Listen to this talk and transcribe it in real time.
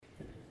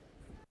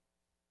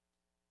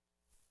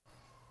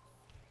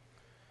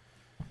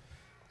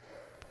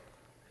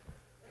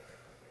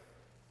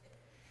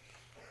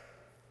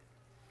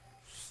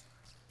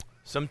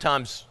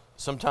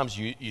Sometimes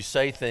you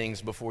say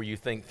things before you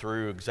think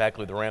through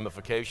exactly the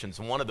ramifications.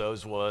 And one of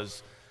those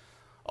was,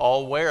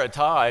 I'll wear a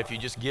tie if you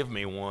just give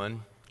me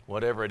one,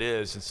 whatever it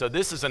is. And so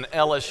this is an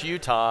LSU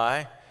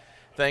tie,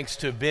 thanks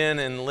to Ben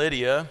and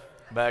Lydia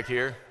back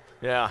here.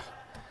 Yeah,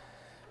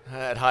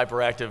 that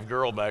hyperactive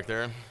girl back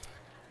there.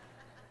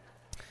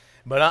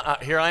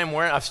 But here I am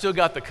wearing, I've still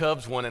got the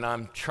Cubs one, and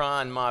I'm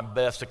trying my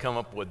best to come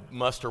up with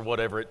muster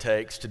whatever it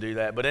takes to do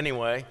that. But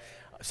anyway,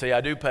 see,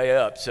 I do pay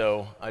up,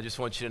 so I just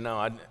want you to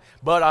know.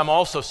 But I'm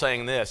also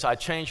saying this, I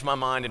changed my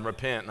mind and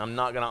repent, and I'm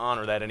not going to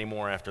honor that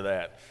anymore after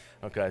that.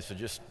 Okay, so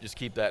just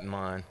keep that in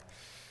mind.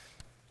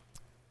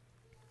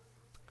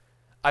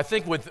 I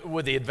think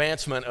with the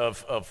advancement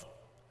of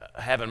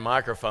having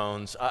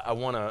microphones, I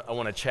want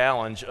to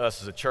challenge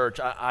us as a church.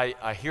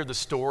 I hear the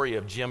story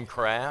of Jim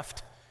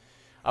Kraft.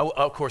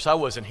 Of course, I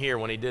wasn't here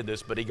when he did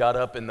this, but he got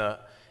up in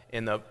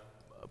the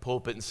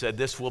pulpit and said,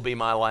 "This will be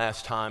my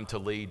last time to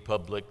lead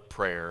public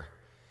prayer."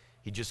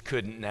 He just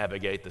couldn't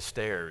navigate the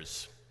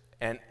stairs.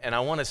 And I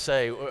want to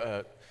say,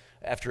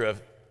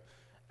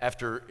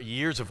 after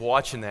years of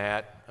watching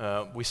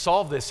that, we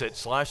solved this at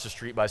Slasher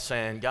Street by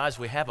saying, guys,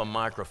 we have a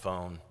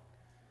microphone.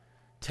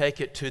 Take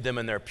it to them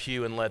in their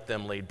pew and let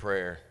them lead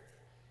prayer.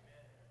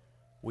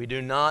 We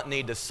do not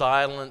need to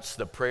silence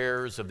the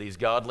prayers of these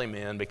godly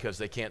men because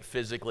they can't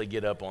physically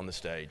get up on the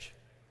stage.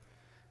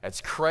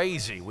 That's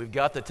crazy. We've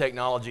got the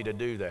technology to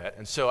do that.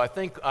 And so I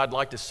think I'd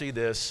like to see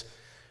this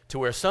to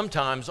where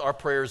sometimes our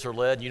prayers are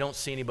led, you don't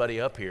see anybody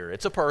up here.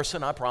 It's a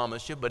person, I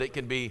promise you, but it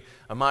can be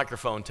a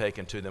microphone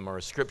taken to them or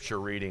a scripture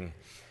reading.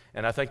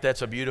 And I think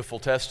that's a beautiful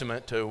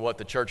testament to what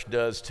the church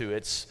does to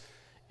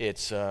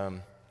its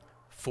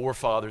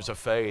forefathers of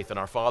faith and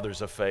our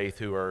fathers of faith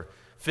who are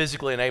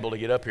physically unable to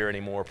get up here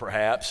anymore,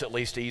 perhaps, at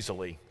least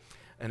easily.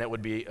 And that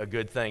would be a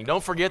good thing.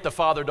 Don't forget the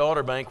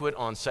father-daughter banquet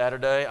on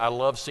Saturday. I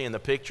love seeing the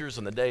pictures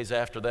and the days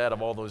after that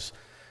of all those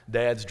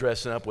dads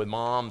dressing up with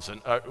moms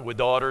and with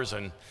daughters,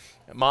 and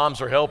moms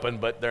are helping,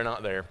 but they're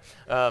not there.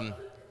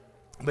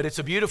 But it's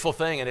a beautiful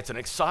thing, and it's an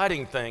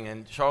exciting thing,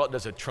 and Charlotte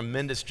does a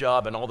tremendous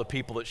job, and all the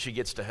people that she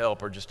gets to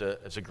help are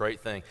it's a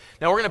great thing.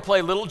 Now, we're going to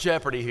play Little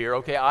Jeopardy here,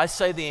 okay? I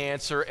say the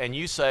answer, and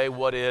you say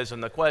what is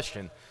and the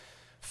question.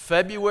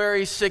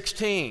 February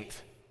 16th.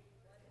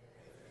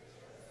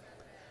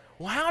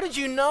 Well, how did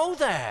you know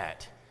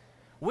that?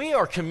 We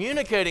are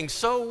communicating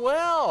so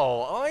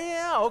well. Oh,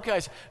 yeah, okay.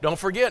 So don't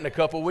forget, in a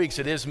couple weeks,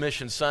 it is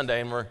Mission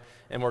Sunday, and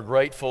we're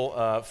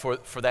grateful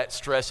for that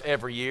stress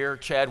every year.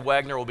 Chad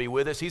Wagner will be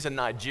with us. He's in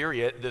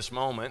Nigeria at this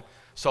moment.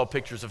 Saw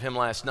pictures of him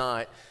last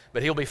night.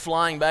 But he'll be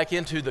flying back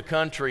into the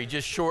country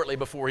just shortly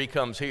before he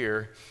comes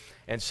here.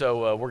 And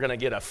so we're going to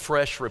get a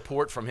fresh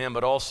report from him,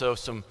 but also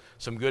some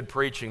good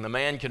preaching. The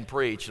man can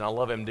preach, and I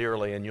love him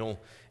dearly, and you'll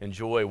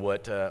enjoy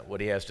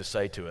what he has to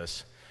say to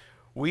us.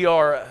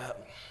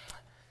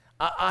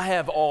 I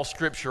have all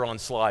Scripture on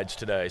slides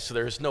today, so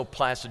there's no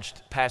passage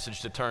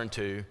to turn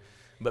to,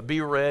 but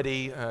be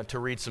ready to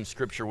read some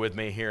Scripture with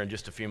me here in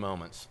just a few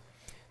moments.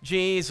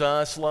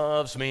 Jesus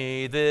loves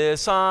me,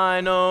 this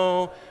I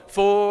know,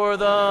 for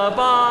the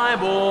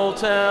Bible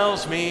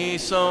tells me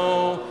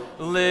so.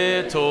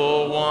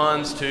 Little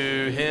ones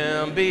to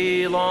Him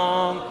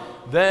belong.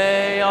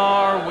 They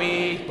are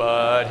weak,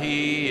 but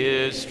He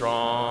is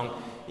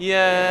strong.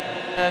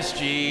 Yes,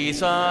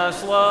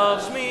 Jesus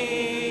loves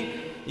me.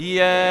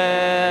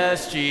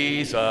 Yes,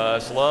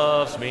 Jesus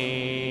loves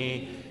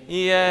me.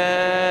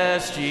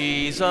 Yes,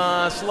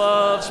 Jesus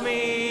loves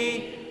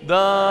me.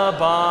 The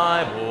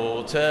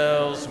Bible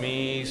tells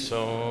me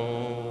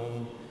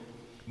so.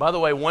 By the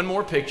way, one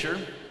more picture.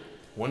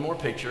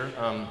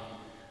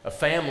 A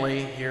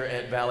family here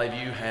at Valley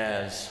View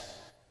has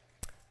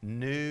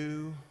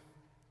new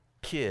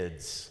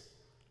kids.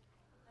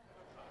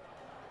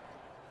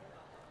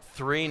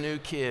 3 new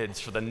kids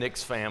for the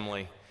Nix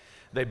family.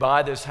 They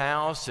buy this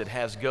house, it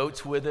has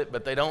goats with it,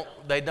 but they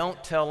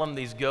don't tell them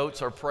these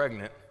goats are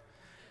pregnant.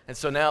 And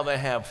so now they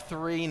have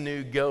 3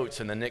 new goats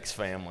in the Nix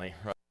family.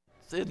 Right?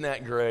 Isn't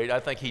that great? I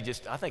think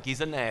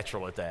he's a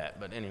natural at that,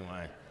 but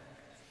anyway.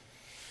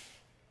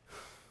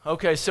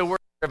 Okay, so we've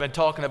been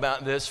talking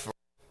about this for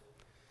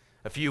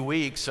a few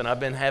weeks, and I've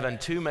been having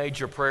 2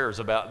 major prayers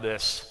about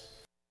this.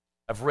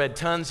 I've read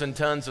tons and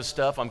tons of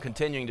stuff. I'm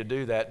continuing to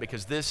do that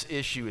because this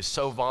issue is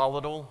so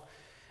volatile,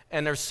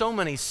 and there's so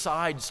many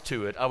sides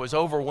to it. I was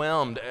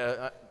overwhelmed.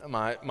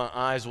 My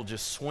eyes will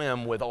just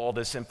swim with all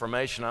this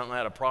information. I don't know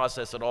how to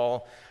process it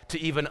all to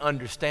even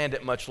understand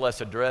it, much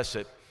less address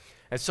it.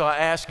 And so I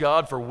asked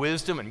God for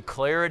wisdom and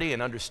clarity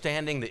and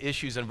understanding the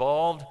issues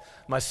involved.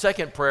 My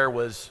second prayer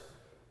was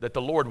that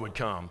the Lord would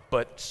come,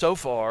 but so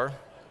far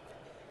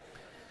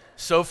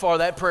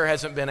that prayer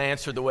hasn't been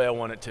answered the way I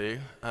want it to.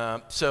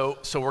 So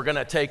we're going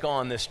to take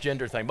on this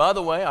gender thing. By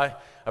the way, I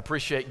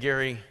appreciate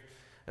Gary,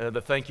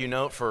 the thank you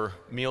note for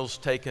meals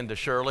taken to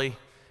Shirley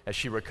as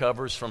she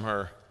recovers from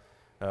her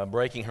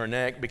breaking her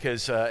neck.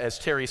 Because as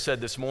Terry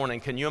said this morning,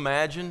 can you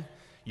imagine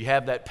you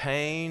have that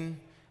pain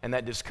and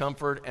that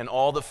discomfort and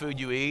all the food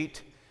you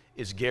eat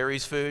is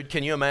Gary's food?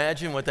 Can you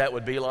imagine what that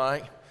would be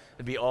like?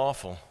 It'd be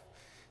awful.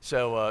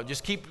 So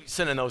just keep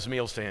sending those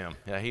meals to him.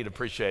 Yeah, he'd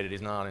appreciate it.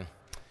 He's nodding.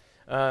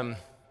 And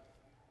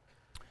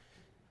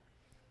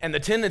the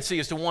tendency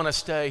is to want to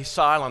stay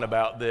silent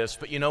about this,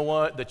 but you know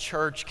what? The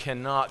church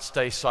cannot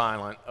stay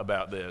silent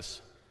about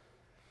this.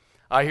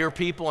 I hear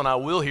people, and I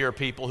will hear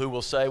people who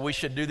will say, we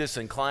should do this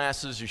in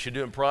classes, you should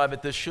do it in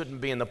private, this shouldn't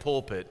be in the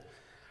pulpit.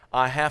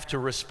 I have to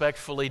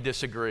respectfully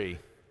disagree.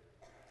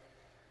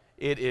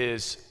 It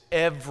is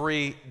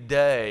every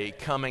day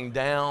coming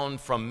down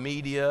from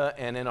media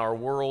and in our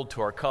world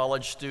to our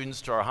college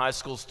students, to our high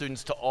school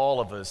students, to all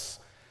of us.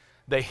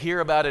 They hear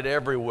about it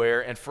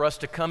everywhere, and for us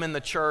to come in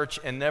the church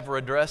and never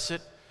address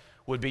it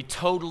would be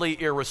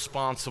totally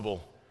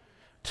irresponsible,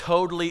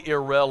 totally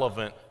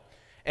irrelevant.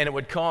 And it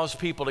would cause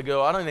people to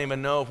go, I don't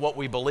even know what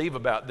we believe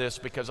about this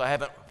because I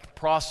haven't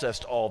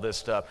processed all this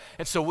stuff.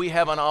 And so we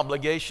have an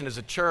obligation as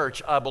a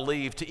church, I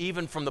believe, to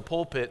even from the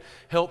pulpit,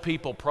 help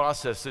people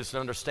process this and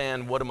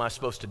understand what am I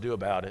supposed to do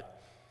about it.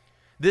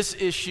 This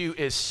issue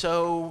is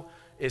so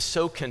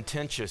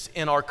contentious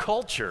in our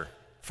culture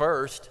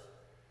first.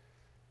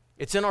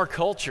 It's in our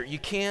culture. You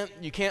can't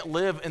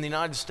live in the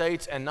United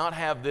States and not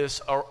have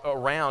this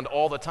around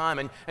all the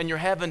time, and you're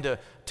having to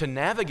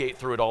navigate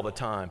through it all the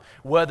time,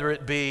 whether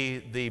it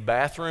be the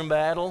bathroom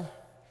battle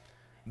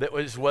that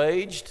was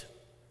waged,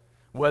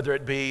 whether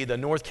it be the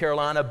North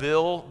Carolina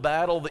bill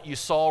battle that you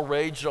saw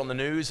raged on the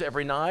news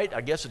every night. I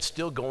guess it's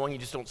still going, you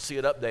just don't see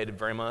it updated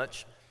very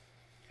much.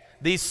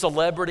 These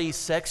celebrity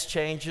sex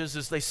changes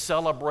as they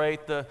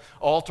celebrate the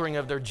altering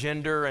of their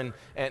gender and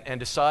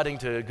deciding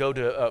to go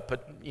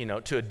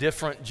to a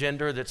different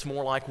gender that's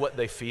more like what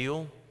they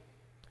feel.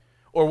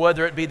 Or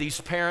whether it be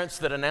these parents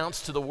that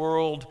announce to the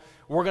world,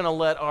 we're going to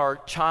let our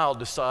child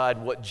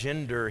decide what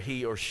gender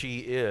he or she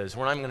is.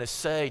 We're not going to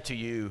say to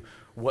you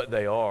what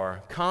they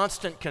are.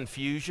 Constant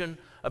confusion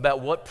about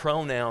what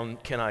pronoun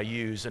can I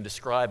use in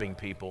describing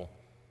people.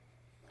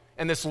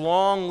 And this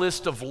long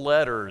list of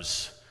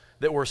letters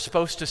that we're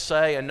supposed to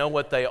say and know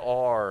what they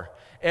are.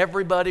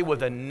 Everybody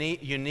with a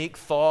unique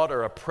thought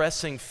or a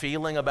pressing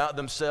feeling about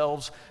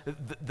themselves,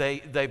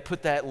 they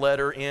put that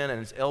letter in,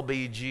 and it's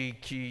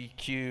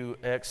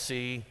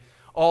LBGQXC,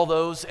 all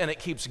those, and it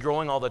keeps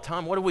growing all the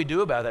time. What do we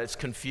do about that? It's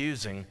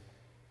confusing.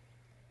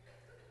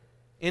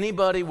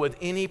 Anybody with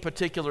any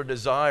particular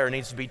desire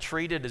needs to be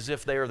treated as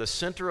if they are the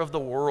center of the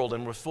world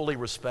and were fully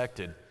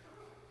respected.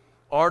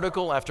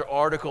 Article after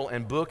article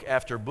and book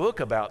after book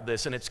about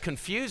this, and it's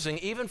confusing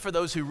even for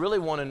those who really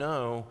want to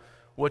know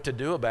what to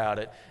do about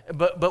it.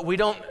 But we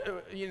don't,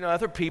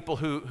 other people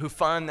who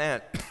find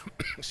that,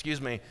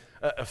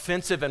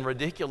 offensive and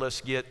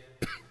ridiculous get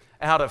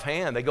out of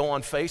hand. They go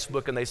on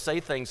Facebook and they say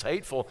things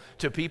hateful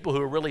to people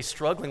who are really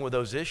struggling with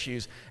those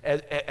issues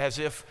as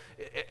if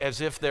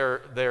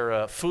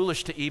they're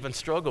foolish to even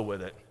struggle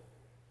with it.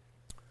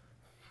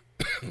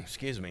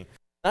 Excuse me.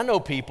 I know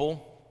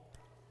people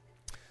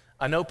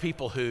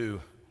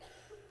who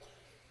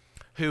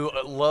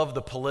love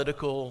the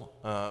political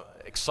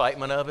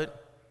excitement of it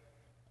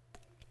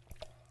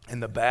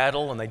and the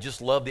battle, and they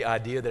just love the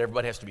idea that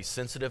everybody has to be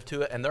sensitive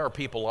to it, and there are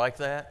people like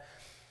that.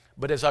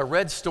 But as I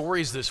read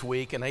stories this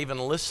week, and I even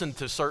listened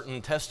to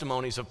certain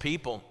testimonies of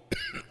people,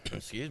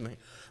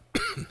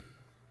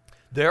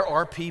 there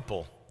are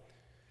people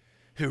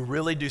who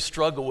really do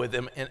struggle with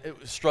them and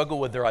struggle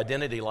with their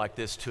identity like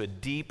this to a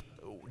deep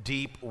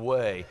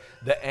way.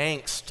 The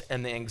angst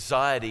and the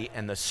anxiety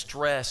and the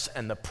stress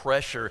and the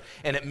pressure,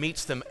 and it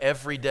meets them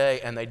every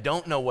day, and they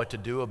don't know what to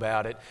do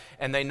about it.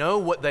 And they know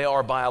what they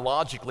are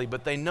biologically,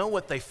 but they know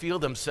what they feel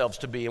themselves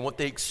to be and what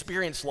they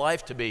experience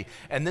life to be.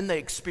 And then they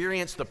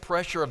experience the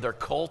pressure of their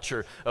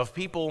culture, of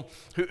people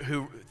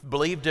who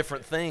believe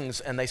different things,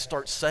 and they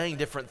start saying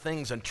different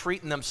things and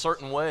treating them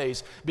certain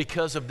ways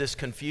because of this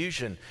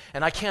confusion.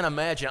 And I can't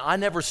imagine. I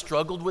never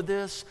struggled with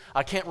this.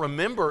 I can't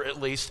remember, at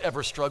least,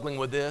 ever struggling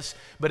with this.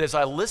 But as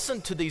I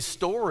listened to these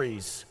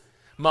stories,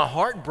 my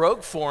heart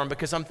broke for them,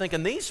 because I'm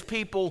thinking these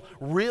people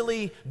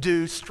really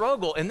do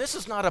struggle. And this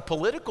is not a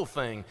political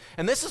thing.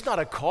 And this is not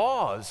a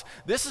cause.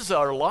 This is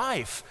our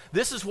life.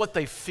 This is what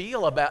they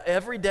feel about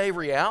everyday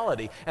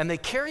reality. And they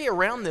carry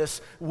around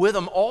this with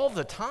them all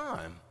the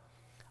time.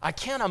 I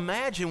can't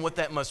imagine what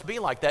that must be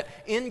like, that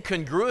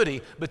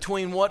incongruity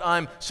between what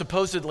I'm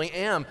supposedly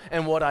am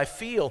and what I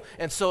feel.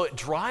 And so it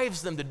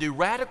drives them to do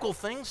radical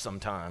things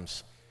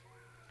sometimes.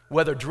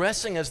 Whether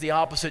dressing as the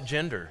opposite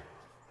gender,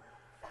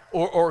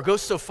 or go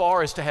so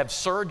far as to have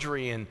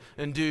surgery and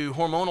do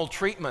hormonal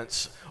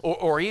treatments,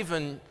 or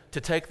even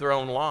to take their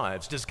own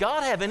lives. Does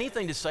God have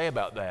anything to say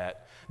about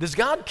that? Does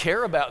God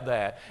care about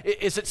that?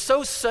 Is it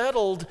so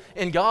settled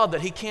in God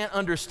that He can't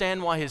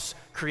understand why His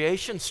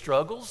creation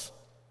struggles?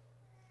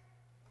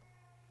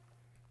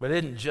 But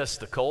it isn't just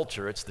the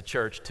culture, it's the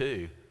church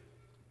too.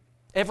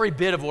 Every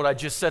bit of what I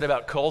just said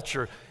about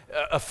culture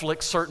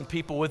afflicts certain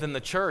people within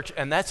the church,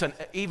 and that's an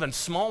even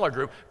smaller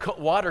group,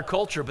 wider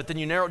culture. But then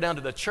you narrow it down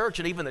to the church,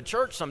 and even the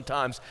church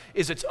sometimes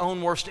is its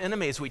own worst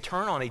enemy as we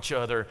turn on each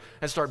other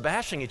and start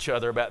bashing each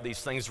other about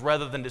these things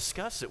rather than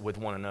discuss it with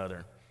one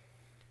another.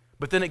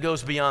 But then it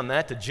goes beyond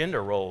that to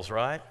gender roles,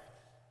 right?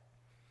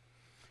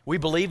 We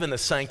believe in the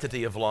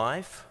sanctity of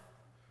life.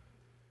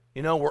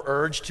 You know, we're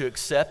urged to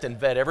accept and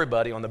vet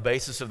everybody on the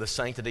basis of the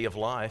sanctity of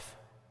life.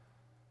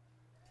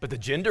 But the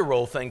gender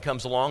role thing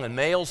comes along, and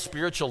male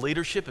spiritual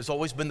leadership has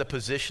always been the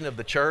position of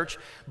the church,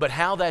 but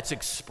how that's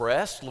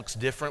expressed looks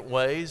different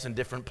ways in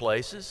different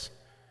places.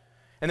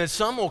 And then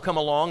some will come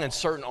along in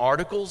certain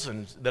articles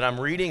that I'm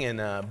reading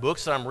and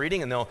books that I'm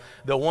reading, and they'll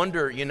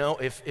wonder, you know,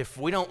 if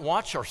we don't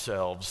watch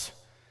ourselves,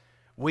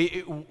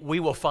 we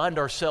will find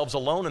ourselves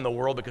alone in the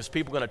world because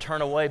people are going to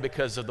turn away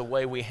because of the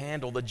way we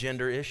handle the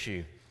gender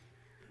issue.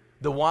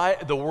 The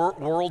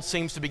world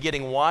seems to be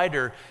getting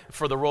wider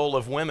for the role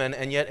of women,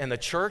 and yet in the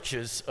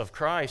churches of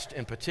Christ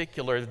in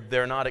particular,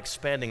 they're not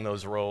expanding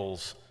those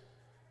roles.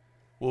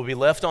 Will we be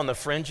left on the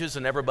fringes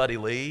and everybody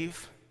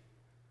leave?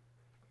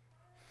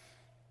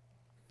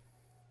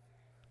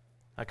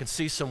 I can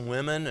see some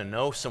women and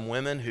know some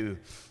women who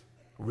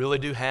really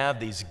do have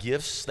these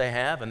gifts they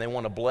have, and they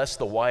want to bless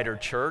the wider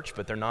church,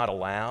 but they're not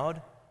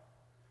allowed.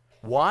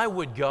 Why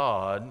would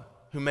God,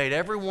 who made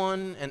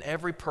everyone and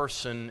every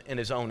person in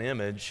his own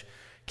image,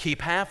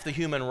 keep half the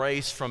human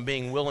race from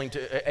being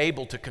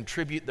able to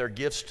contribute their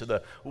gifts to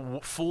the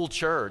full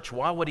church?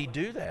 Why would he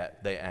do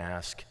that, they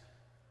ask.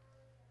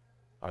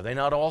 Are they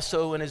not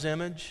also in his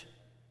image?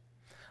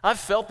 I've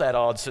felt that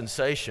odd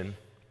sensation,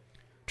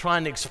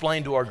 trying to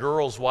explain to our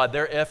girls why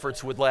their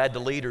efforts with lad to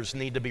leaders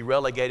need to be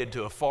relegated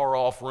to a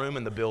far-off room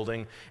in the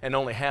building and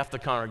only half the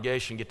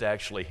congregation get to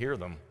actually hear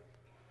them.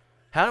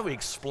 How do we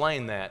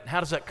explain that?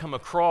 How does that come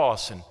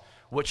across, and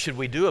what should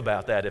we do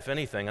about that, if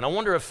anything? And I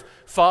wonder if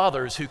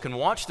fathers who can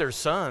watch their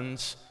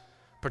sons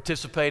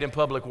participate in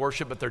public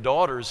worship, but their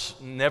daughters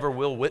never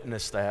will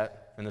witness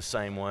that in the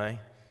same way.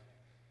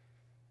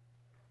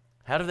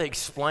 How do they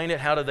explain it?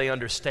 How do they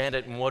understand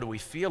it? And what do we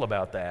feel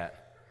about that?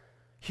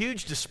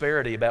 Huge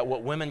disparity about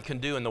what women can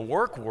do in the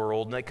work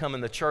world, and they come in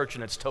the church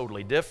and it's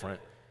totally different.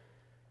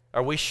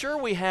 Are we sure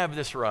we have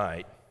this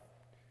right?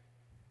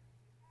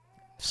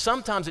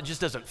 Sometimes it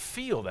just doesn't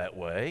feel that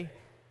way.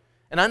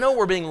 And I know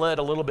we're being led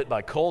a little bit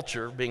by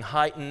culture, being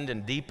heightened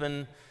and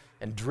deepened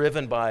and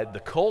driven by the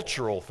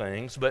cultural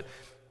things, but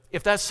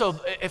if that's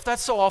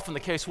so often the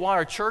case, why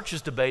are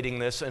churches debating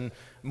this and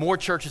more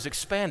churches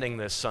expanding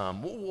this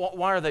some?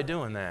 Why are they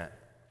doing that?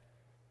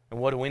 And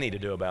what do we need to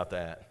do about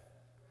that?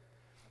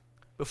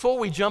 Before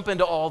we jump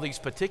into all these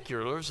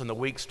particulars in the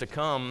weeks to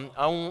come,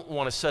 I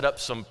want to set up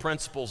some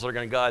principles that are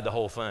going to guide the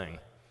whole thing.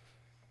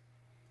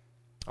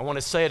 I want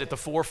to say it at the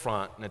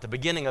forefront, and at the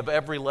beginning of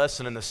every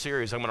lesson in the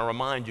series, I'm going to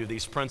remind you of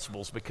these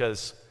principles,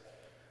 because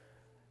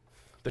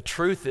the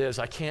truth is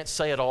I can't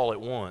say it all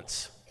at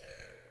once.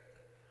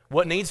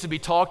 What needs to be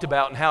talked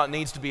about and how it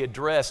needs to be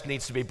addressed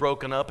needs to be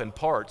broken up in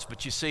parts.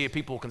 But you see,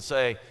 people can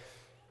say,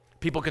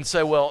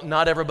 well,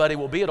 not everybody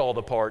will be at all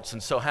the parts,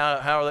 and so how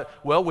are they?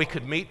 Well, we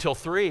could meet till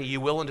 3. You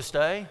willing to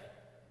stay?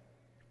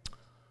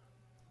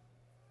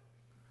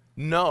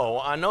 No,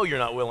 I know you're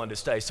not willing to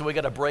stay, so we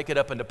got to break it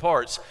up into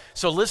parts.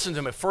 So listen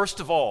to me. First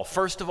of all,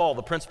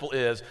 the principle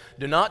is,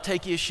 do not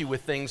take issue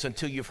with things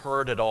until you've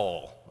heard it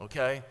all,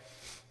 okay?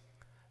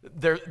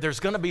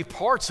 There's going to be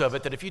parts of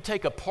it that if you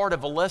take a part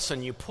of a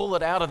lesson, you pull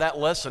it out of that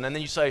lesson, and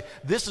then you say,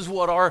 this is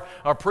what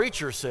our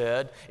preacher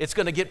said, it's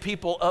going to get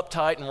people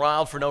uptight and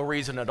riled for no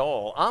reason at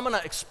all. I'm going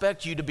to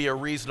expect you to be a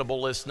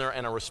reasonable listener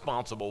and a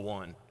responsible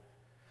one.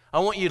 I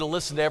want you to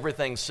listen to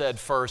everything said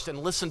first and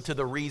listen to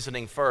the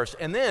reasoning first,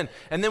 and then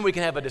we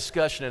can have a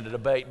discussion and a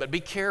debate, but be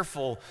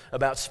careful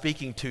about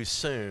speaking too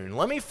soon.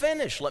 Let me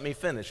finish.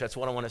 That's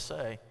what I want to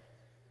say.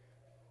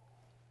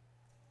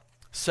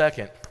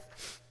 Second,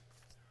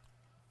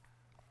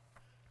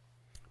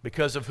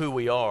 because of who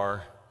we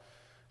are,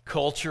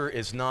 culture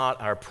is not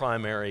our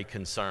primary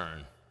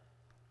concern.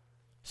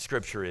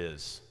 Scripture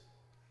is.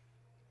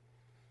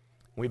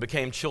 We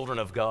became children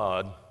of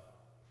God.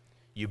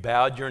 You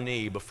bowed your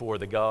knee before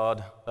the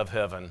God of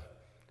heaven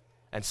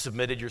and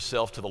submitted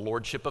yourself to the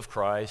lordship of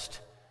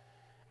Christ,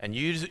 and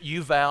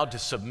you vowed to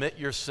submit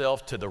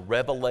yourself to the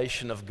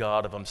revelation of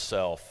God of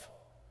himself.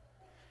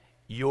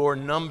 Your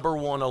number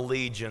one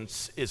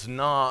allegiance is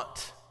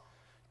not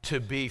to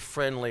be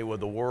friendly with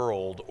the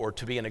world or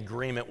to be in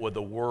agreement with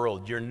the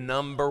world. Your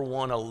number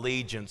one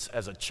allegiance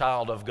as a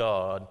child of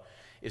God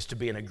is to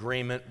be in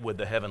agreement with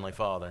the Heavenly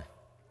Father.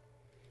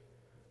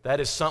 That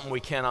is something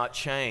we cannot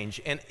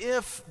change. And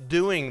if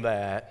doing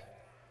that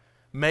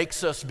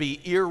makes us be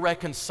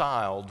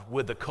irreconciled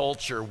with the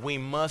culture, we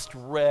must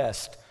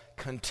rest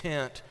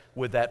content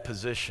with that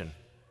position.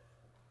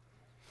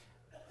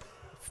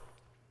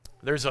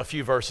 There's a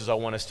few verses I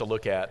want us to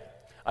look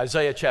at.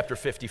 Isaiah chapter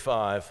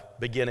 55,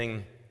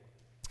 beginning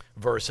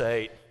verse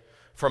 8.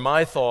 For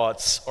my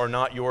thoughts are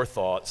not your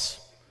thoughts,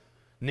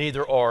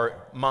 neither are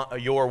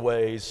your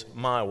ways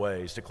my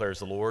ways, declares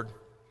the Lord.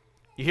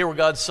 You hear what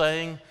God's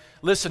saying?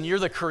 Listen, you're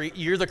the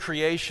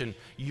creation.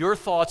 Your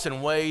thoughts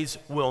and ways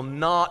will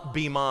not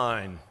be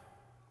mine.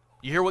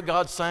 You hear what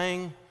God's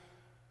saying?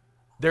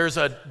 There's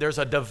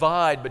a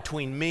divide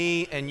between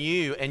me and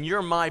you, and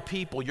you're my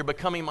people. You're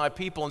becoming my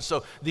people. And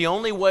so the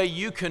only way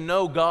you can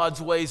know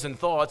God's ways and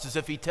thoughts is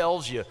if He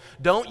tells you.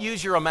 Don't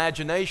use your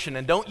imagination,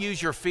 and don't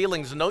use your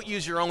feelings, and don't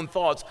use your own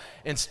thoughts.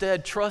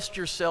 Instead, trust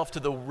yourself to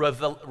the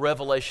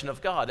revelation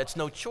of God. That's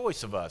no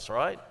choice of us,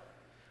 right?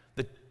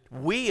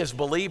 We as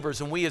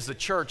believers and we as the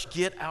church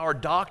get our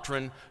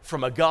doctrine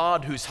from a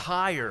God who's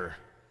higher.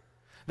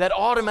 That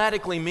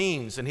automatically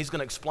means, and he's going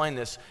to explain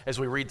this as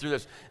we read through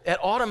this, it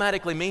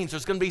automatically means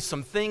there's going to be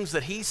some things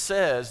that he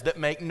says that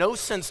make no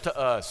sense to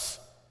us.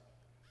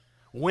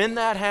 When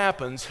that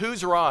happens,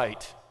 who's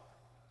right?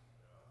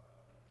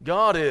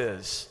 God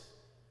is.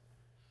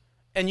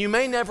 And you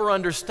may never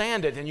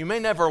understand it, and you may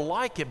never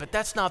like it, but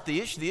that's not the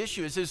issue. The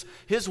issue is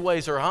his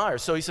ways are higher.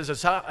 So he says,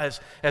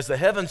 as the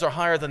heavens are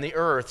higher than the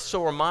earth,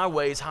 so are my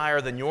ways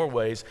higher than your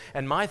ways,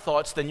 and my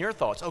thoughts than your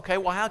thoughts. Okay,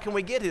 well, how can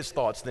we get his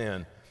thoughts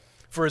then?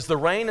 For as the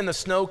rain and the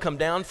snow come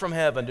down from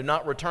heaven, do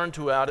not return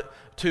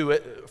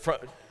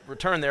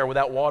return there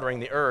without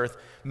watering the earth,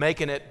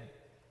 making it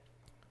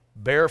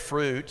bear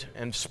fruit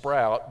and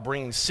sprout,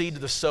 bringing seed to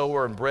the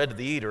sower and bread to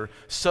the eater,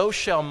 so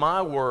shall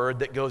my word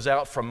that goes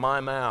out from my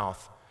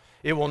mouth.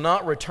 It will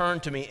not return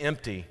to me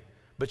empty,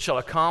 but shall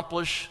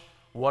accomplish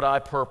what I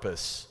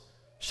purpose,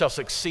 shall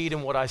succeed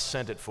in what I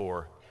sent it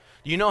for.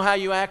 Do you know how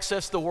you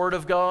access the Word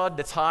of God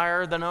that's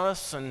higher than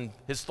us and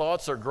His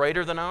thoughts are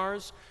greater than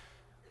ours?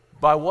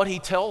 By what He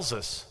tells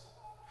us.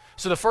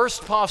 So the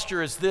first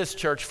posture is this,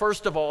 church.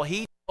 First of all,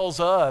 He tells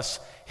us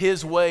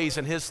His ways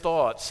and His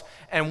thoughts,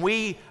 and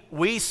we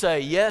say,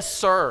 yes,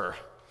 sir.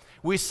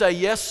 We say,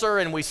 yes, sir,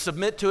 and we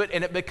submit to it,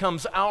 and it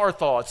becomes our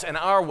thoughts and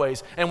our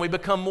ways, and we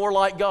become more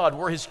like God.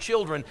 We're His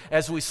children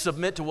as we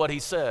submit to what He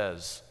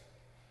says.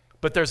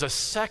 But there's a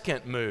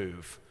second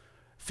move.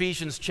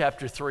 Ephesians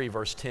chapter 3,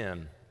 verse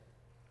 10.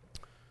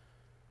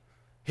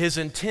 His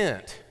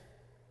intent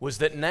was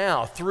that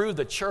now, through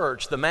the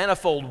church, the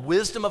manifold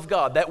wisdom of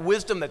God, that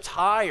wisdom that's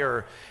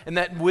higher, and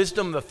that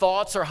wisdom, the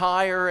thoughts are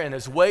higher and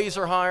His ways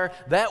are higher,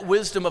 that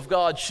wisdom of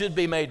God should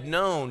be made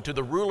known to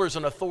the rulers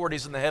and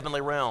authorities in the heavenly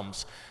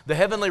realms. The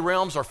heavenly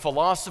realms are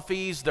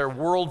philosophies, they're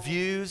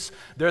worldviews,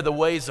 they're the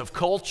ways of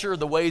culture,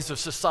 the ways of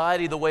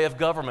society, the way of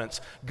governments.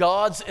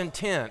 God's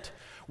intent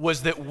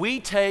was that we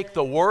take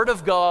the Word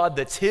of God,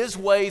 that's His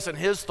ways and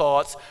His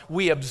thoughts,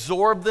 we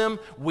absorb them,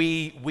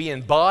 we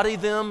embody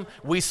them,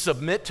 we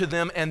submit to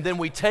them, and then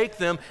we take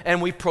them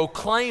and we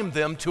proclaim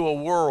them to a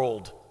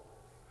world.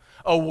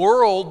 A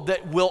world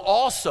that will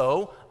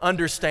also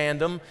understand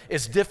them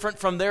is different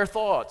from their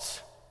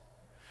thoughts.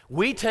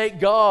 We take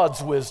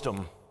God's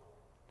wisdom,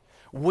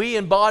 we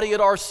embody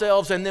it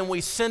ourselves, and then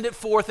we send it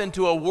forth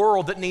into a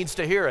world that needs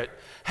to hear it.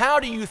 How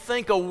do you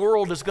think a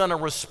world is going to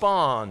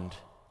respond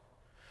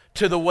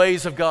to the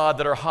ways of God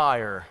that are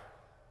higher?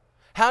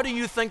 How do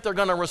you think they're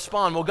going to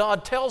respond? Well,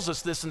 God tells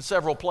us this in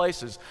several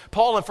places.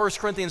 Paul in 1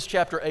 Corinthians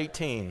chapter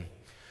 18.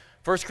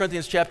 1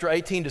 Corinthians chapter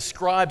 18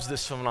 describes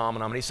this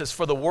phenomenon. And he says,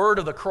 for the word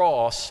of the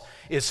cross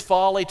is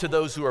folly to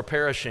those who are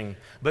perishing,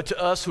 but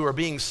to us who are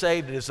being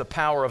saved it is the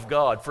power of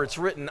God. For it's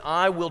written,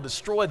 I will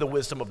destroy the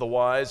wisdom of the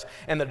wise,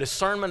 and the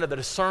discernment of the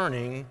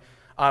discerning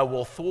I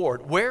will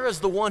thwart. Where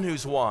is the one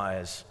who's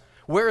wise?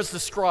 Where is the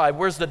scribe?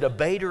 Where's the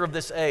debater of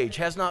this age?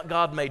 Has not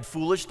God made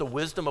foolish the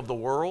wisdom of the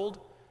world?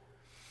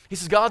 He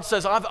says, God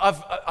says,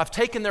 I've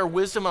taken their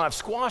wisdom and I've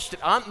squashed it.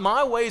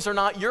 My ways are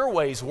not your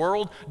ways,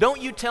 world.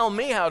 Don't you tell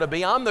me how to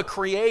be. I'm the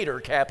creator,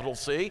 capital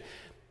C.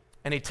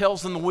 And He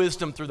tells them the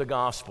wisdom through the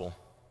gospel.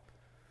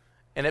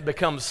 And it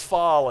becomes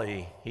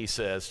folly, He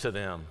says to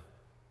them.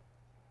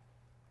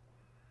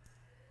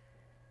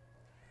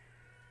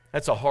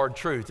 That's a hard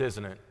truth,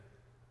 isn't it?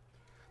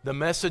 The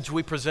message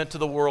we present to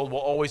the world will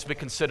always be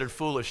considered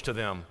foolish to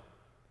them.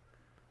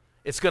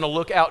 It's going to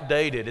look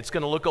outdated. It's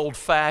going to look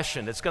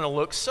old-fashioned. It's going to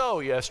look so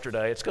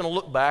yesterday. It's going to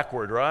look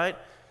backward, right?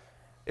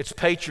 It's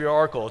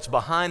patriarchal. It's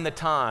behind the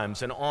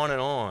times, and on and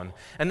on.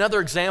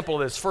 Another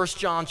example of this, 1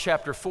 John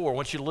chapter 4. I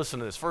want you to listen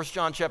to this. 1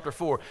 John chapter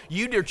 4.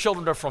 You, dear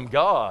children, are from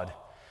God.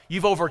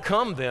 You've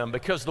overcome them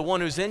because the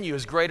one who's in you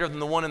is greater than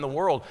the one in the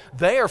world.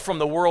 They are from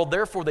the world,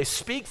 therefore they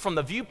speak from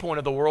the viewpoint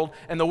of the world,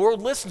 and the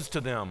world listens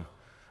to them.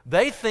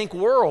 They think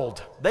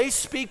world, they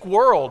speak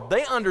world,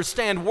 they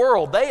understand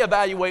world, they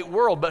evaluate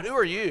world, but who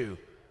are you?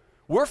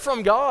 We're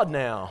from God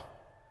now.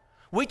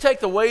 We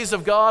take the ways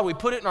of God, we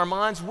put it in our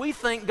minds, we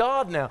think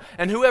God now.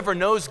 And whoever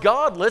knows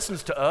God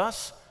listens to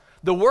us.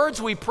 The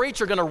words we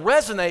preach are going to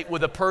resonate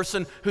with a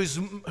person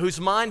whose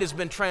mind has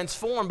been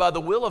transformed by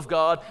the will of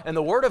God and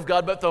the Word of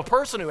God, but the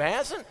person who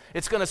hasn't,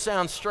 it's going to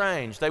sound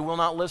strange. They will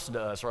not listen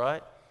to us,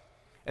 right?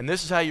 And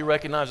this is how you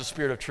recognize the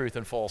spirit of truth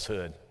and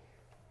falsehood.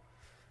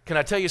 Can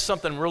I tell you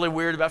something really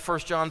weird about 1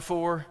 John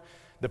 4?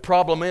 The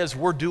problem is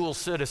we're dual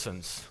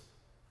citizens.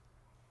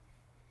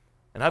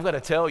 And I've got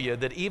to tell you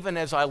that even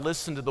as I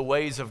listen to the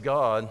ways of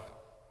God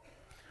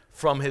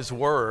from His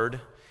Word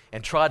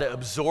and try to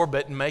absorb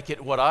it and make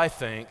it what I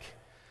think,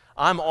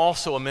 I'm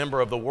also a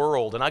member of the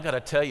world. And I've got to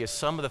tell you,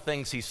 some of the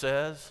things He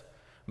says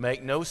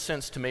make no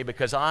sense to me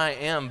because I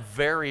am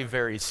very,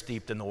 very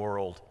steeped in the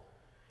world.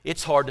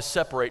 It's hard to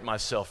separate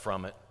myself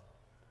from it.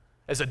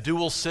 As a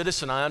dual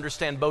citizen, I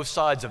understand both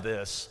sides of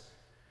this.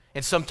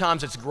 And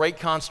sometimes it's great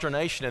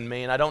consternation in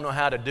me, and I don't know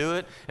how to do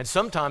it. And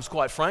sometimes,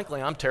 quite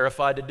frankly, I'm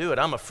terrified to do it.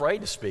 I'm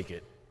afraid to speak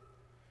it.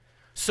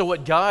 So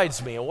what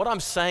guides me, and what I'm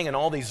saying in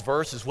all these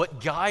verses, what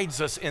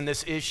guides us in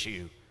this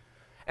issue,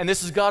 and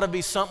this has got to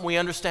be something we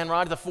understand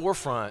right at the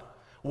forefront.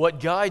 What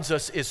guides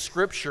us is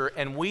Scripture,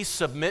 and we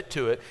submit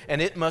to it,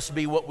 and it must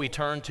be what we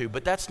turn to.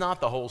 But that's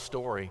not the whole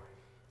story.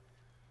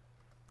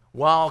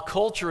 While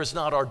culture is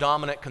not our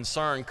dominant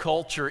concern,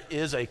 culture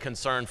is a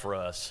concern for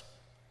us.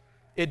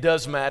 It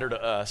does matter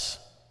to us.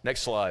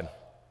 Next slide.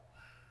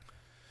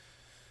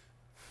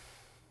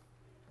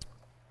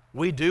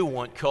 We do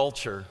want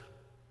culture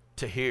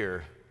to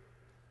hear.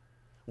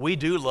 We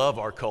do love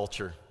our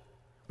culture.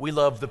 We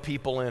love the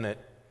people in it.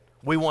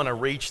 We want to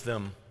reach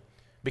them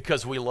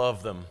because we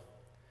love them.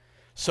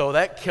 So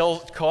that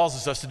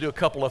causes us to do a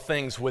couple of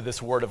things with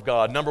this Word of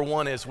God. Number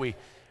one is we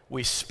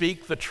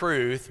speak the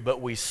truth,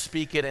 but we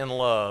speak it in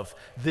love.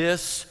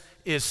 This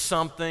is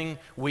something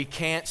we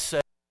can't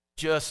say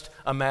just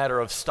a matter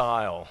of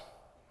style.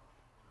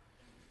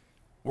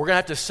 We're going to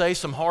have to say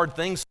some hard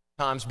things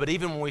sometimes, but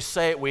even when we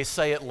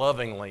say it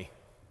lovingly.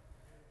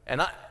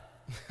 And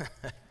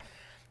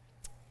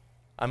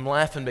I'm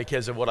laughing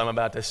because of what I'm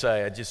about to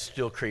say. It just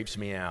still creeps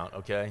me out,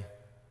 okay?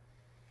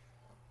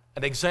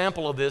 An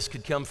example of this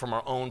could come from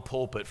our own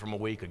pulpit from a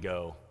week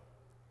ago.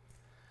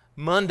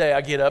 Monday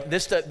I get up,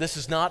 this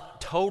is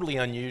not totally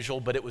unusual,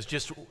 but it was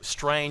just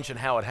strange in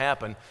how it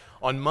happened.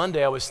 On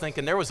Monday I was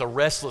thinking there was a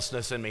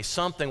restlessness in me.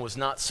 Something was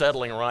not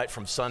settling right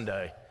from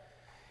Sunday.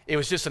 It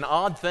was just an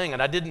odd thing,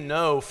 and I didn't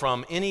know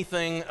from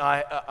anything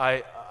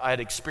I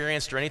had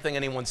experienced or anything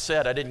anyone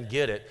said. I didn't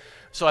get it.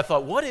 So I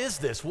thought, what is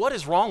this? What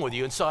is wrong with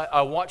you? And so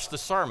I watched the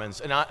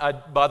sermons. And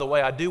by the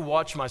way, I do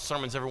watch my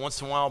sermons every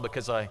once in a while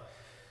because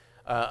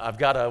I've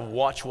got to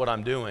watch what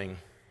I'm doing.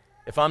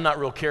 If I'm not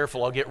real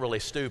careful, I'll get really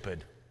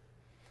stupid.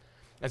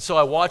 And so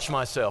I watch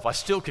myself. I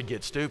still could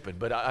get stupid,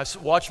 but I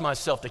watch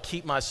myself to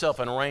keep myself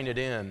and rein it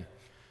in.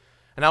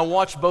 And I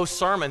watched both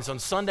sermons. On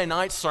Sunday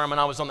night's sermon,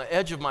 I was on the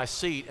edge of my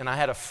seat, and I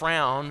had a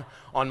frown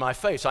on my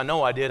face. I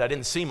know I did. I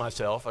didn't see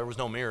myself. There was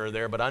no mirror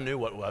there, but I knew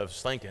what I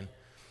was thinking.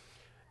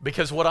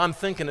 Because what I'm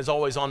thinking is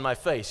always on my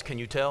face. Can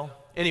you tell?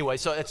 Anyway,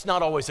 so it's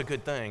not always a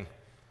good thing.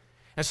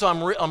 And so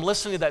I'm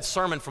listening to that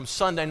sermon from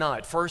Sunday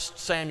night, 1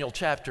 Samuel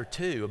chapter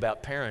 2,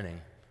 about parenting.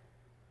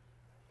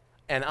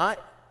 And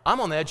I'm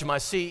on the edge of my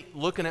seat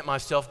looking at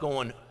myself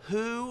going,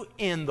 who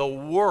in the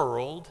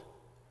world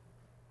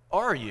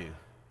are you?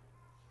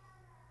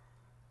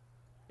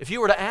 If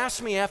you were to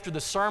ask me after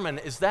the sermon,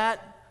 is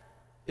that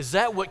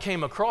what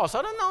came across?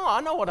 I don't know.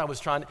 I know what I was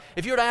trying to.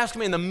 If you were to ask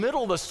me in the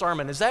middle of the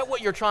sermon, is that what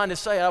you're trying to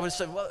say? I would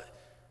say, well,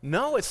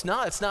 no, it's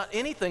not. It's not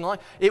anything like.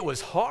 It was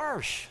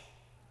harsh.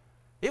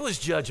 It was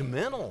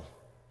judgmental.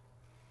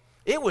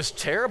 It was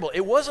terrible.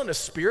 It wasn't a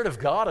spirit of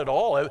God at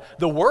all.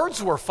 The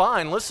words were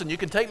fine. Listen, you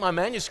can take my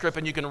manuscript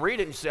and you can read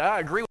it and say, I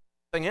agree with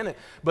everything in it.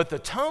 But the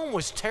tone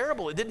was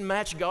terrible. It didn't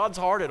match God's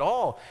heart at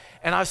all.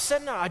 And I was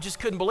sitting there, I just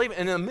couldn't believe it.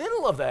 And in the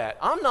middle of that,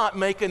 I'm not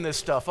making this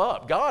stuff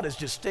up. God is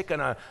just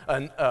sticking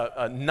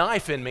a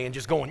knife in me and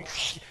just going.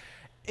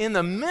 In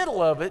the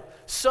middle of it,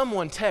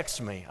 someone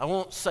texts me. I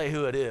won't say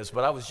who it is,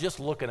 but I was just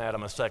looking at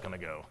him a second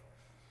ago.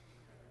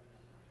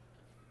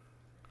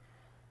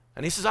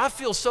 And he says, I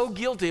feel so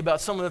guilty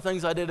about some of the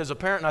things I did as a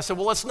parent. And I said,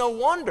 well, it's no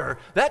wonder.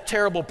 That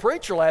terrible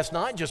preacher last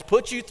night just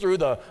put you through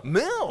the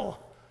mill.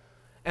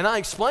 And I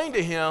explained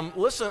to him,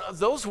 listen,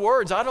 those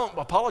words, I don't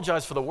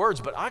apologize for the words,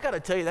 but I got to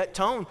tell you, that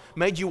tone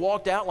made you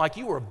walk out like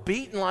you were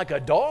beaten like a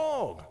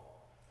dog.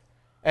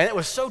 And it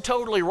was so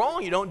totally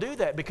wrong. You don't do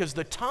that because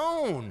the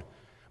tone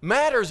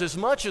matters as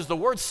much as the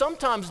words.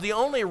 Sometimes the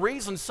only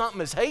reason something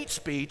is hate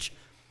speech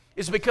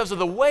is because of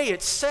the way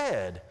it's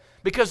said,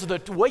 because of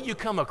the way you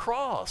come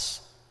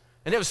across.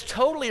 And it was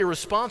totally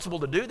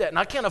irresponsible to do that. And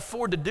I can't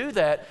afford to do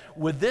that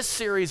with this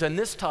series and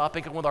this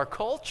topic and with our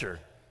culture.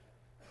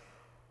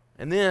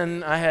 And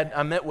then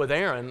I met with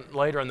Aaron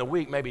later in the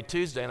week, maybe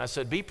Tuesday, and I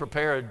said, be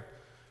prepared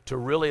to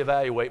really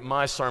evaluate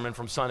my sermon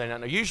from Sunday night.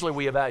 Now, usually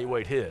we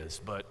evaluate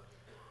his,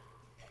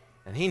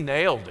 and he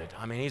nailed it.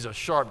 I mean, he's a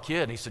sharp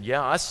kid. And he said,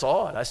 yeah, I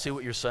saw it. I see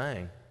what you're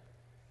saying.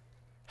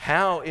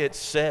 How it's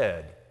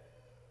said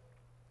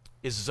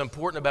is as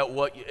important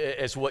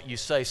as what you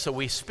say. So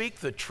we speak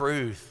the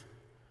truth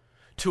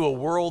to a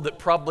world that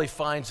probably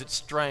finds it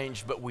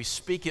strange, but we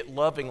speak it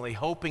lovingly,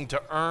 hoping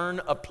to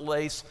earn a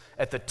place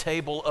at the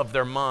table of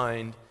their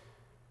mind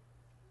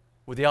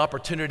with the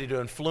opportunity to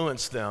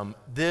influence them.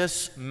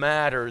 This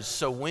matters.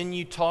 So when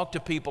you talk to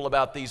people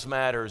about these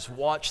matters,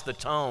 watch the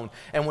tone.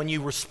 And when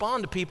you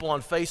respond to people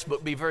on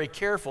Facebook, be very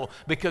careful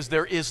because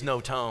there is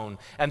no tone,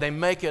 and they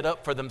make it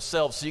up for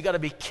themselves. So you got to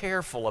be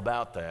careful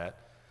about that.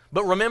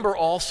 But remember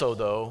also,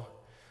 though,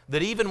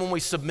 that even when we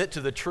submit to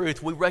the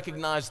truth, we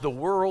recognize the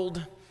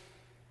world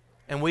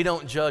and we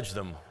don't judge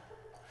them.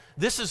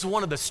 This is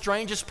one of the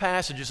strangest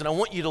passages, and I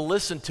want you to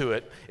listen to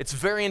it. It's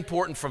very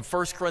important, from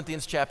 1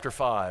 Corinthians chapter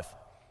 5.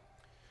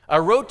 I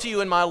wrote to you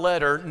in my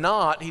letter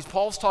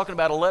Paul's talking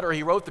about a letter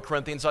he wrote the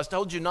Corinthians. I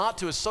told you not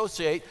to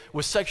associate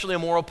with sexually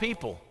immoral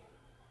people.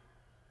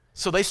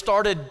 So they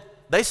started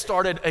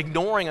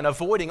ignoring and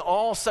avoiding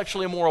all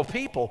sexually immoral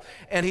people.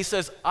 And he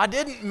says, I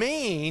didn't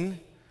mean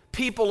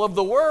people of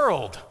the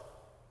world.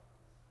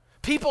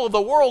 People of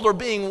the world are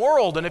being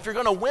world, and if you're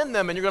going to win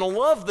them and you're going to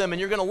love them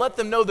and you're going to let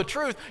them know the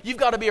truth, you've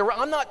got to be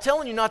around. I'm not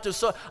telling you not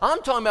to.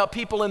 I'm talking about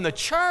people in the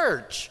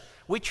church.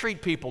 We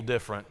treat people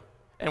different,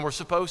 and we're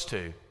supposed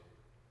to.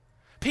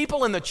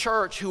 People in the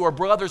church who are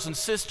brothers and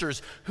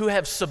sisters who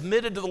have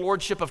submitted to the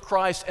lordship of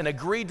Christ and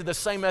agreed to the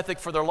same ethic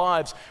for their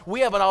lives,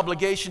 we have an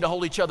obligation to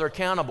hold each other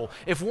accountable.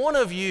 If one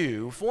of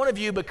you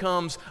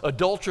becomes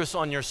adulterous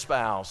on your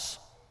spouse,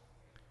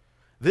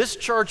 this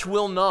church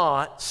will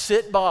not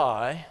sit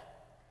by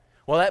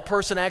while that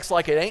person acts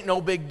like it ain't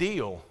no big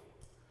deal.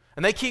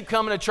 And they keep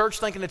coming to church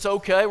thinking it's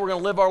okay, we're going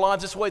to live our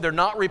lives this way. They're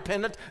not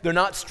repentant. They're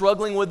not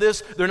struggling with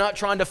this. They're not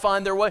trying to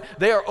find their way.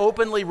 They are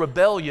openly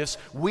rebellious.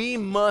 We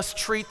must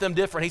treat them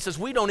different. He says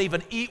we don't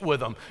even eat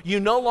with them. You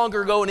no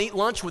longer go and eat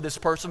lunch with this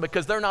person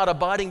because they're not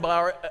abiding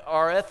by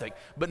our ethic.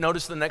 But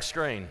notice the next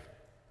screen.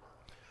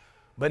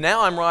 But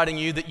now I'm writing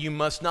you that you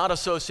must not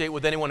associate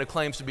with anyone who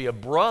claims to be a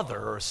brother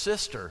or a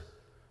sister.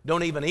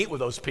 Don't even eat with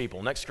those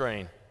people. Next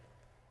screen.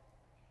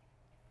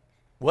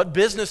 What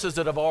business is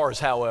it of ours,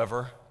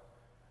 however,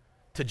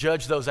 to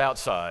judge those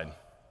outside?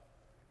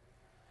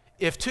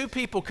 If two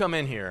people come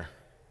in here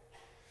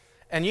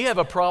and you have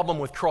a problem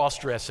with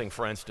cross-dressing,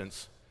 for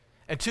instance,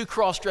 and two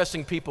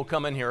cross-dressing people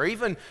come in here, or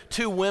even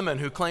two women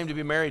who claim to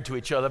be married to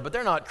each other, but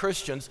they're not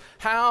Christians,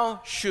 how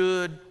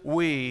should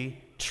we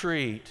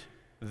treat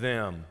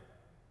them?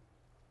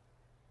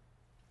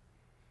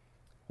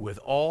 With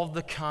all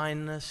the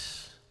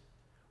kindness,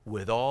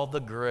 with all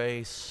the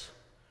grace,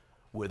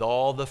 with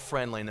all the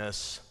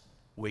friendliness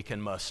we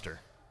can muster.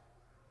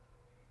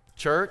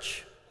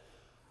 Church,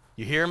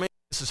 you hear me?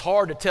 This is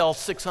hard to tell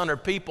 600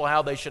 people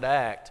how they should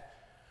act.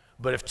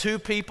 But if two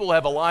people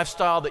have a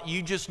lifestyle that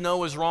you just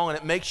know is wrong and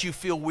it makes you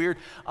feel weird,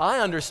 I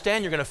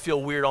understand you're going to feel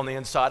weird on the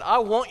inside. I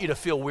want you to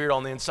feel weird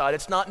on the inside.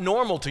 It's not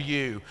normal to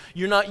you.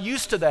 You're not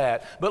used to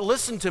that. But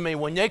listen to me,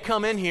 when they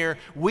come in here,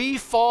 we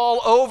fall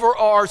over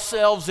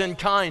ourselves in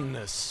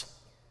kindness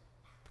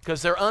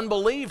because they're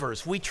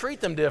unbelievers. We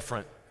treat them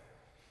different.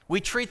 We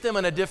treat them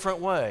in a different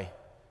way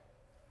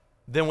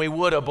than we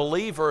would a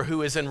believer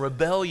who is in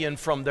rebellion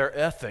from their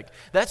ethic.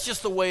 That's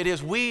just the way it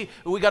is. We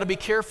got to be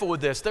careful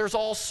with this. There's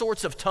all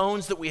sorts of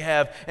tones that we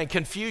have and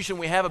confusion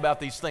we have about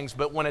these things,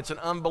 but when it's an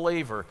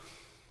unbeliever,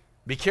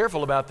 be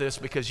careful about this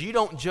because you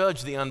don't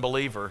judge the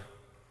unbeliever,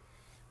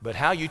 but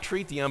how you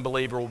treat the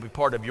unbeliever will be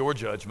part of your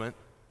judgment.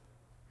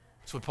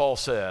 That's what Paul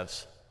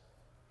says.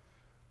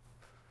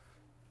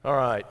 All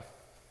right.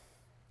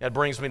 That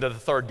brings me to the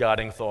third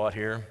guiding thought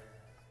here.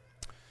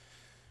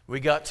 We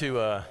got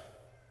to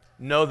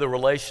know the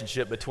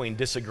relationship between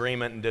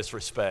disagreement and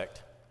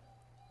disrespect.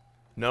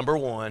 Number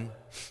one,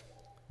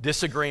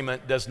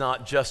 disagreement does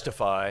not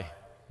justify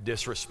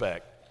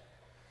disrespect.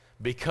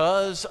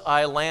 Because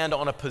I land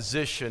on a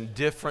position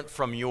different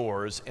from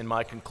yours in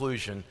my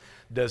conclusion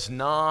does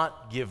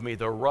not give me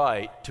the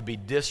right to be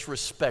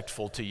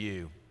disrespectful to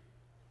you.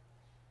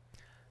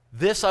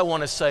 This I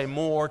want to say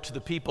more to the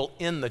people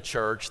in the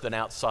church than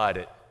outside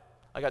it.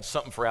 I got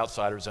something for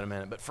outsiders in a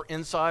minute, but for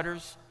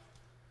insiders,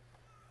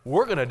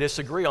 we're going to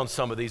disagree on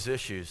some of these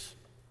issues.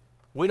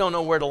 We don't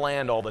know where to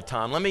land all the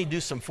time. Let me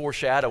do some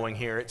foreshadowing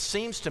here. It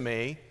seems to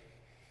me,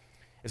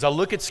 as I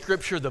look at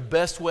Scripture the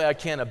best way I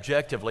can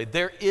objectively,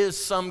 there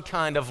is some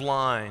kind of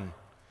line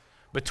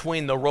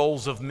between the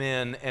roles of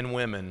men and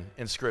women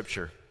in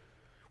Scripture.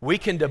 We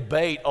can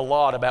debate a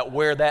lot about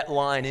where that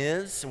line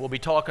is. We'll be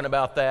talking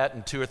about that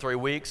in 2 or 3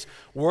 weeks.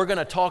 We're going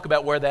to talk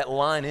about where that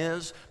line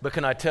is, but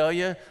can I tell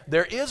you,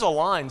 there is a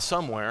line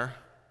somewhere.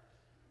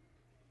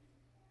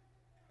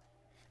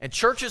 And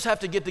churches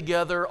have to get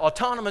together,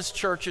 autonomous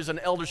churches and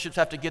elderships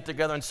have to get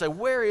together and say,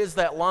 where is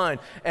that line?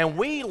 And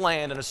we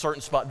land in a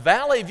certain spot.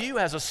 Valley View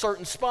has a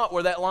certain spot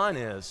where that line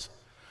is.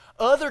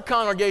 Other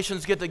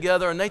congregations get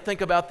together and they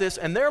think about this,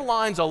 and their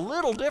line's a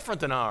little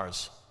different than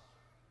ours.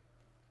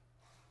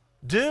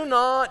 Do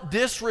not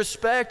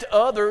disrespect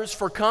others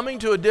for coming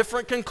to a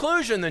different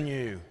conclusion than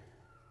you.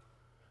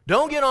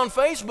 Don't get on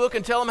Facebook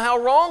and tell them how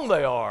wrong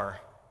they are.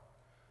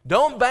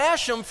 Don't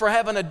bash them for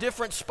having a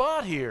different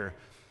spot here.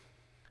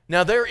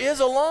 Now, there is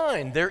a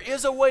line. There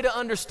is a way to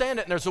understand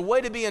it, and there's a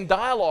way to be in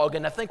dialogue,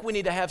 and I think we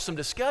need to have some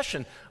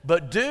discussion.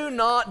 But do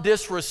not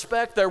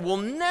disrespect. There will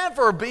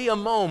never be a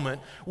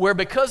moment where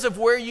because of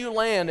where you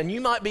land, and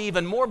you might be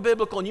even more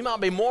biblical, and you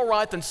might be more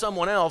right than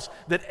someone else,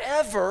 that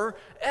ever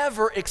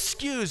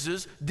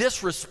excuses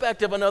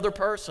disrespect of another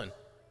person.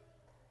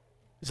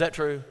 Is that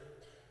true?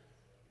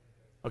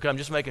 Okay, I'm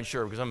just making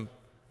sure because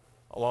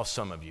I lost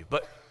some of you.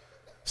 But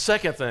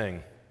second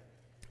thing,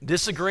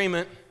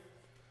 disagreement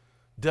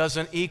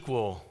doesn't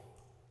equal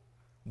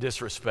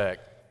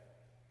disrespect.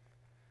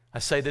 I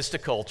say this to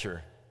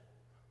culture.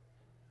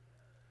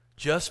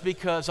 Just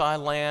because I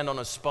land on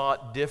a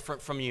spot different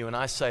from you and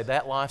I say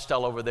that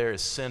lifestyle over there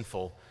is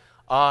sinful,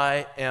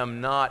 I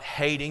am not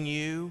hating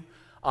you.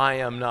 I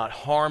am not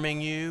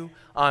harming you.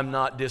 I'm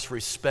not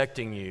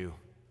disrespecting you.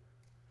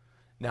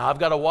 Now, I've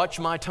got to watch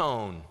my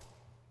tone.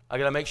 I've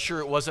got to make sure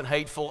it wasn't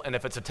hateful, and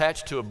if it's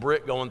attached to a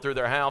brick going through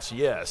their house,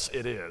 yes,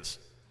 it is.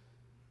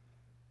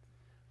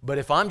 But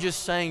if I'm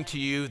just saying to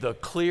you, the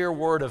clear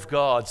word of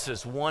God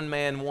says one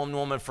man, one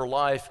woman for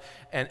life,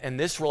 and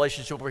this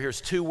relationship over here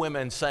is two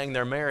women saying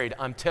they're married,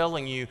 I'm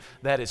telling you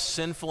that is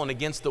sinful and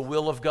against the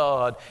will of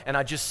God, and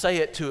I just say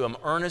it to them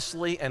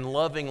earnestly and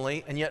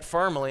lovingly and yet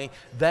firmly,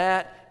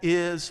 that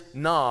is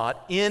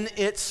not in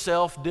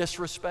itself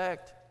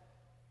disrespect.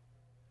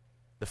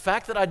 The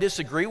fact that I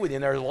disagree with you,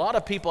 and there are a lot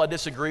of people I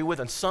disagree with,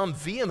 and some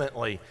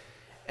vehemently,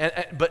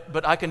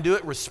 but I can do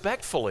it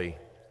respectfully.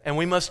 And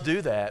we must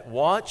do that.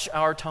 Watch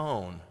our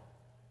tone.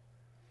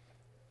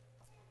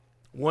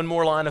 One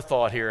more line of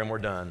thought here and we're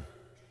done.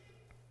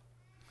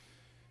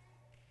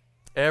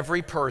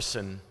 Every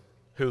person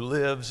who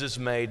lives is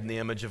made in the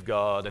image of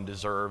God and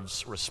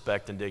deserves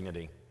respect and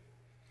dignity.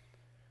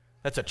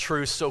 That's a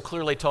truth so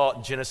clearly taught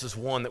in Genesis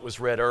 1 that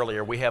was read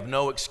earlier. We have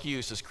no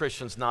excuse as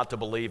Christians not to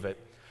believe it.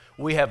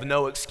 We have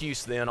no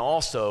excuse then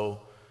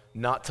also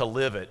not to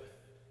live it.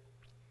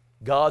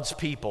 God's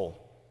people,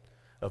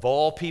 of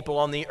all people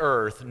on the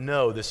earth,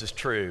 know this is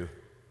true.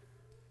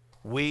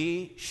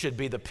 We should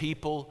be the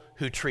people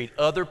who treat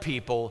other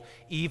people,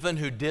 even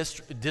who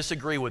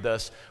disagree with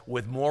us,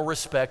 with more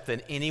respect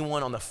than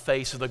anyone on the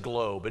face of the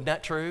globe. Isn't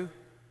that true?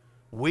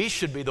 We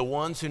should be the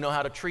ones who know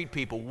how to treat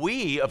people.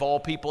 We, of all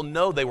people,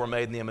 know they were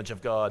made in the image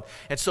of God.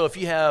 And so if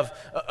you have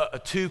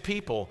two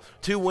people,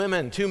 two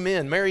women, two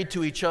men married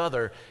to each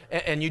other,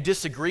 and you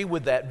disagree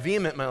with that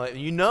vehemently,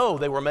 you know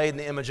they were made in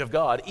the image of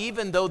God.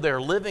 Even though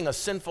they're living a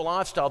sinful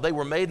lifestyle, they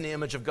were made in the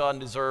image of God and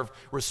deserve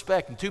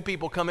respect. And two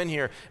people come in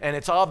here, and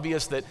it's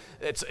obvious that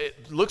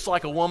it looks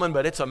like a woman,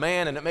 but it's a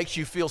man, and it makes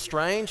you feel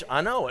strange.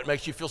 I know it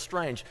makes you feel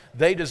strange.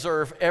 They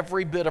deserve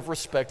every bit of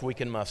respect we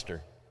can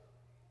muster.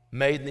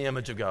 Made in the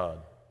image of God.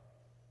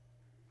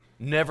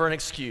 Never an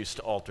excuse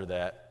to alter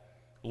that.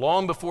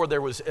 Long before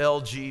there was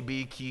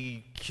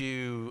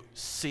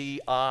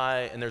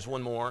LGBTQCI, and there's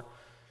one more,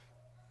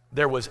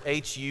 there was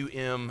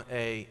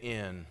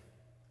HUMAN,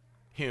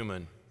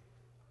 human.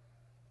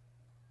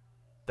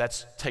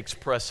 That takes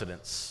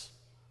precedence,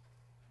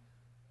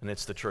 and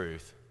it's the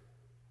truth.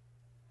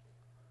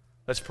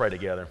 Let's pray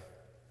together.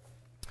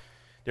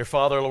 Dear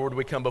Father, Lord,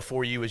 we come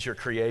before you as your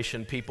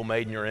creation, people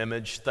made in your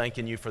image,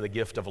 thanking you for the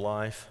gift of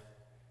life.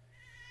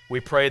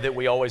 We pray that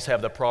we always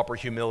have the proper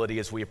humility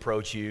as we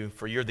approach you,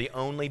 for you're the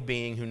only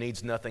being who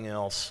needs nothing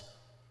else,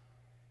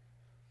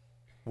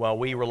 while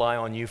we rely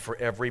on you for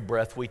every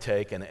breath we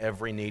take and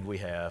every need we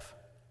have.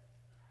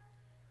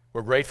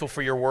 We're grateful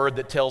for your word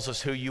that tells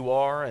us who you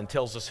are and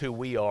tells us who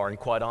we are, and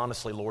quite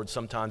honestly, Lord,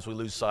 sometimes we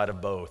lose sight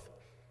of both.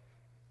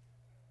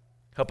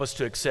 Help us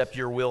to accept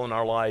your will in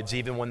our lives,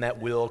 even when that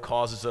will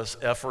causes us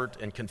effort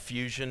and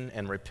confusion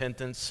and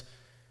repentance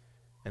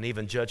and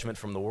even judgment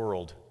from the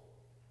world.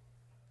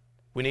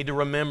 We need to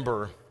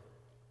remember,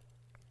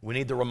 we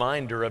need the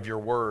reminder of your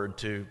word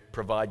to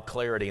provide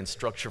clarity and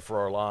structure for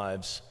our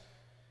lives.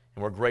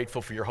 And we're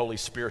grateful for your Holy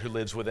Spirit who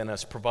lives within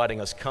us,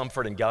 providing us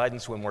comfort and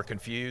guidance when we're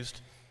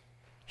confused,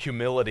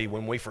 humility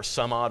when we, for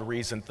some odd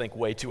reason, think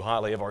way too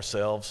highly of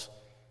ourselves,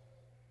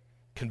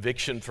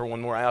 conviction for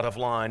when we're out of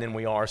line, and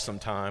we are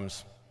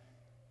sometimes,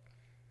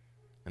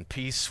 and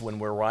peace when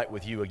we're right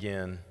with you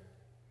again.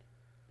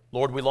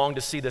 Lord, we long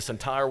to see this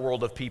entire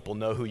world of people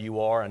know who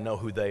you are and know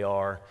who they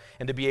are,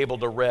 and to be able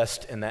to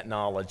rest in that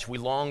knowledge. We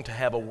long to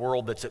have a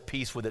world that's at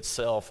peace with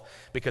itself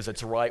because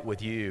it's right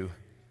with you.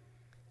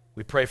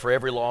 We pray for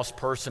every lost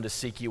person to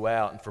seek you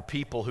out, and for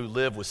people who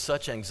live with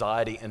such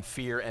anxiety and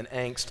fear and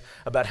angst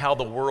about how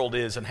the world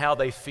is and how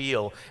they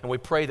feel. And we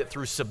pray that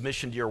through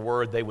submission to your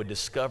word, they would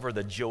discover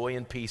the joy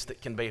and peace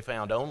that can be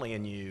found only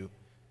in you,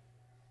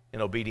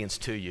 in obedience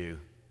to you.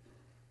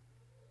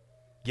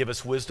 Give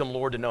us wisdom,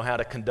 Lord, to know how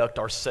to conduct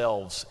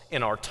ourselves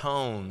in our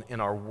tone, in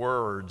our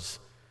words.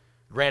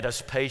 Grant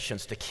us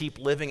patience to keep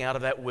living out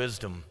of that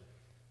wisdom.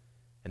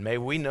 And may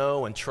we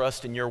know and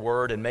trust in your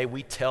word, and may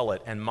we tell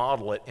it and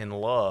model it in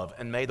love,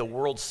 and may the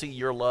world see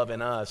your love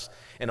in us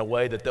in a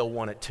way that they'll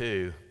want it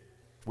too.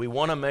 We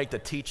want to make the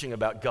teaching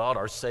about God,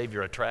 our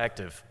Savior,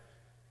 attractive.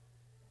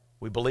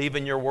 We believe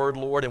in your word,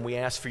 Lord, and we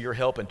ask for your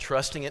help in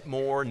trusting it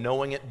more,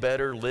 knowing it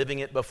better, living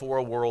it before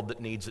a world that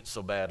needs it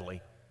so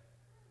badly.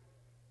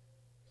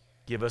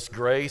 Give us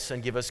grace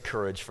and give us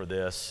courage for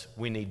this.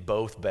 We need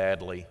both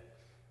badly.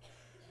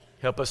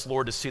 Help us,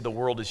 Lord, to see the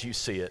world as you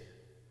see it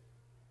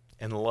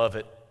and love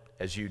it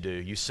as you do.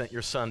 You sent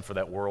your Son for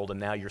that world, and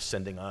now you're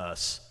sending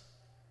us.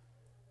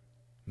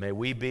 May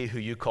we be who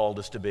you called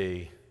us to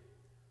be,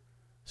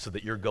 so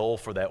that your goal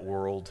for that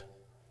world,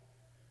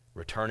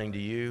 returning to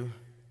you,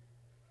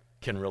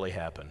 can really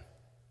happen.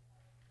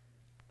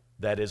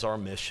 That is our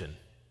mission.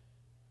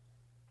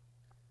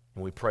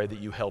 And we pray that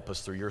you help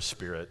us through your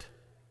Spirit,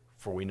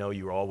 for we know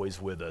you're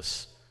always with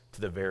us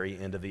to the very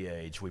end of the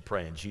age. We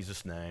pray in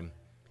Jesus' name,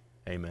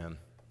 amen.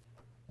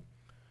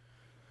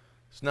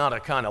 It's not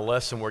a kind of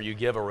lesson where you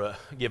give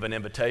an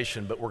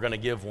invitation, but we're going to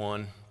give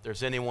one. If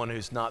there's anyone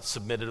who's not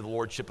submitted to the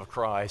Lordship of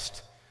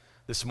Christ,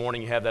 this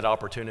morning you have that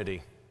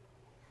opportunity.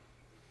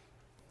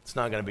 It's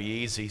not going to be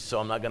easy, so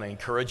I'm not going to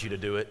encourage you to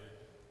do it.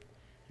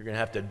 You're going to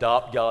have to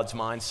adopt God's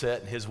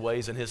mindset and His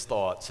ways and His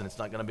thoughts, and it's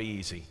not going to be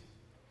easy.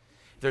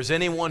 If there's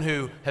anyone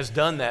who has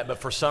done that, but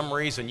for some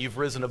reason you've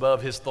risen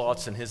above His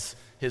thoughts and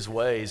His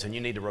ways, and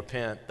you need to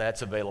repent,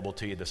 that's available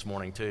to you this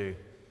morning too.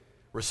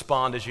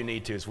 Respond as you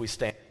need to as we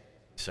stand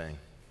and sing.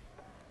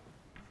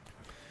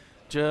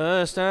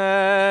 Just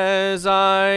as I